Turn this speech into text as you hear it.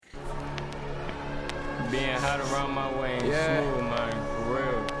Being hot around my way ain't smooth, man, for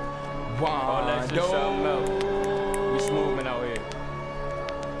real. All that shit something else. We smoothing out here.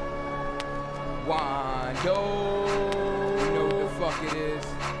 Juandope, you know what the fuck it is.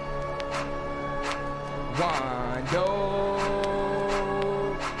 Juandope.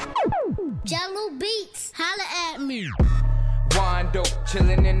 Jello Beats, holla at me. Juandope,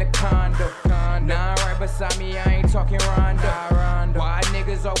 chillin' in the condo. Nah, right beside me, I ain't talking Rondo. Why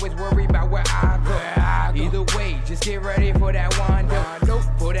niggas always worry about where I go? Either way, just get ready for that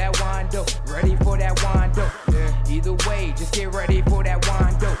Juandope. For that Juandope, ready for that Juandope. Either way, just get ready for that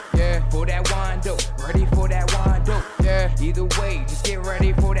Juandope. For that Juandope, ready for that Juandope. Either way, just get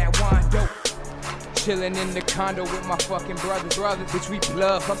ready for that Juandope. Chillin' in the condo with my fucking brothers. Bitch, we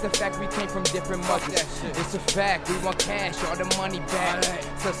blood. Fuck the fact we came from different mothers. It's a fact. We want cash, all the money back.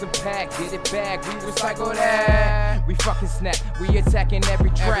 Sell some pack, get it back. We recycle that. We fucking snap. We attacking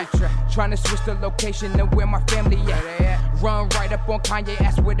every track. Trying to switch the location to where my family at. Run right up on Kanye,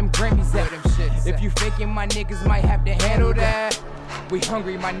 ask where them Grammys at. If you faking, my niggas might have to handle that. We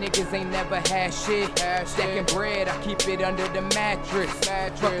hungry, my niggas ain't never had shit. Stacking bread, I keep it under the mattress.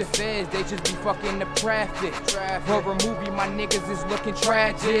 Fuck the feds, they just be fucking the traffic. Horror movie, my niggas is looking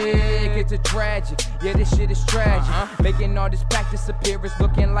tragic. It's a tragic, yeah, this shit is tragic. Making all this pack disappear, it's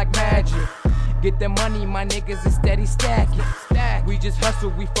looking like magic. Get the money, my niggas is steady stacking. We just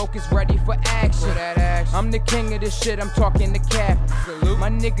hustle, we focus, ready for action. I'm the king of this shit, I'm talking the captain. My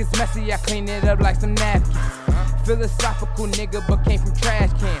niggas messy, I clean it up like some napkins. Philosophical nigga, but came from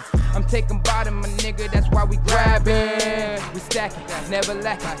trash cans. I'm taking bottom, my nigga, that's why we grabbing. We stacking, never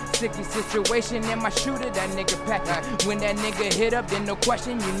lacking. Sticky situation in my shooter, that nigga packing. When that nigga hit up, then no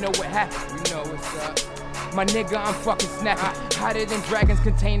question, you know what happened. You know what's up. My nigga, I'm fucking snapping. Hotter than dragons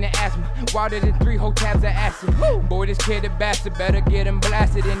containing asthma. Wilder than 3 whole tabs of acid. Boy, this kid a bastard, better get him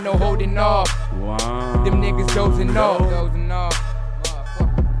blasted and no holding off. Them niggas dozing off.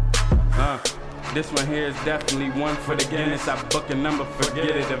 This one here is definitely one for the Guinness. I book a number, forget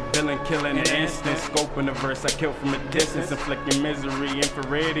it. A villain killing an instant. Scoping the verse, I kill from a distance. Inflicting misery,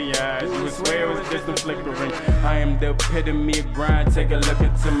 infrared eyes. You would swear it was distant flickering. I am the epitome of grind. Take a look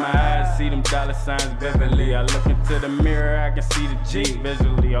into my eyes, see them dollar signs vividly. I look into the mirror, I can see the G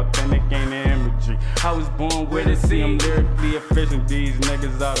visually. Authentic ain't the imagery. I was born with it, see I'm lyrically efficient. These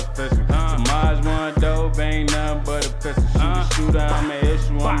niggas artificial. Samaj Juandope ain't nothing but a pistol. Shoot a shooter, I'm an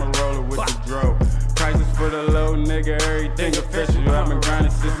issue. I'm a roller with the drove. Prices for the low, nigga, everything official. I've been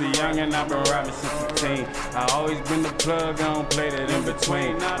grinding since a young and I've been robbing since a teen. I always been the plug, I don't play that in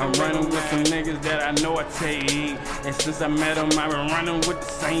between. I'm running with some niggas that I know I take. And since I met them, I've been running with the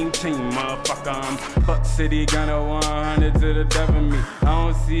same team. Motherfucker, I'm Buck City, gunner 100 to the death of me. I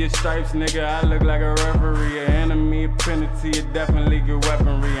don't see a stripes, nigga, I look like a referee. An enemy, a penalty, a definitely good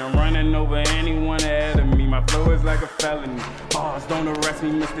weaponry. I'm running over anyone ahead of me. My flow is like a felony. Boss, don't arrest me,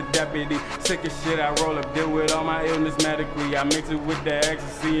 Mr. Deputy. Sick as shit, I roll up, deal with all my illness medically. I mix it with the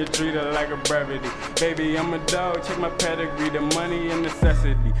ecstasy and treat it like a brevity. Baby, I'm a dog, check my pedigree. The money a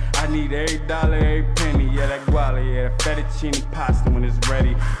necessity. I need every dollar, every penny. Yeah, that guala, yeah, that fettuccine pasta when it's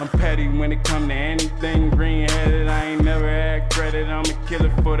ready. I'm petty when it come to anything green-headed. I ain't never had credit, I'm a killer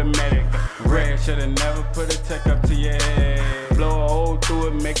for the medic. Red, shoulda never put a tech up to your head. Blow a hole through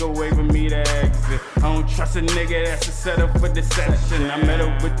it, make a way for me to exit. I don't trust a nigga, that's a setup for deception. I met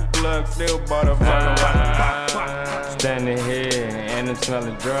up with the plug, still bought a fucking Standing here and I'm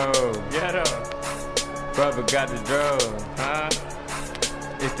smelling drugs. Brother got the drugs,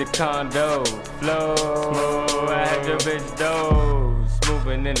 It's the condo flow. I had your bitch dough.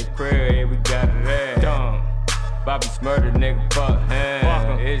 Smoothing in the crib, yeah, we got it there. Dumb. Bobby Smurder, nigga, fuck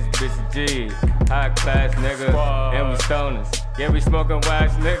him. It's bitch G, high class nigga, and we stoners. Yeah, we smoking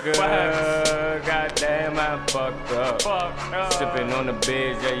wax, nigga. Goddamn, I'm fucked up. Sipping on the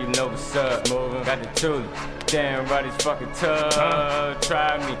biz, yeah, you know what's up. Got the tulip, damn right, it's fucking tough.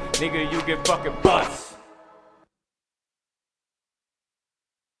 Try me, nigga, you get fucking bust.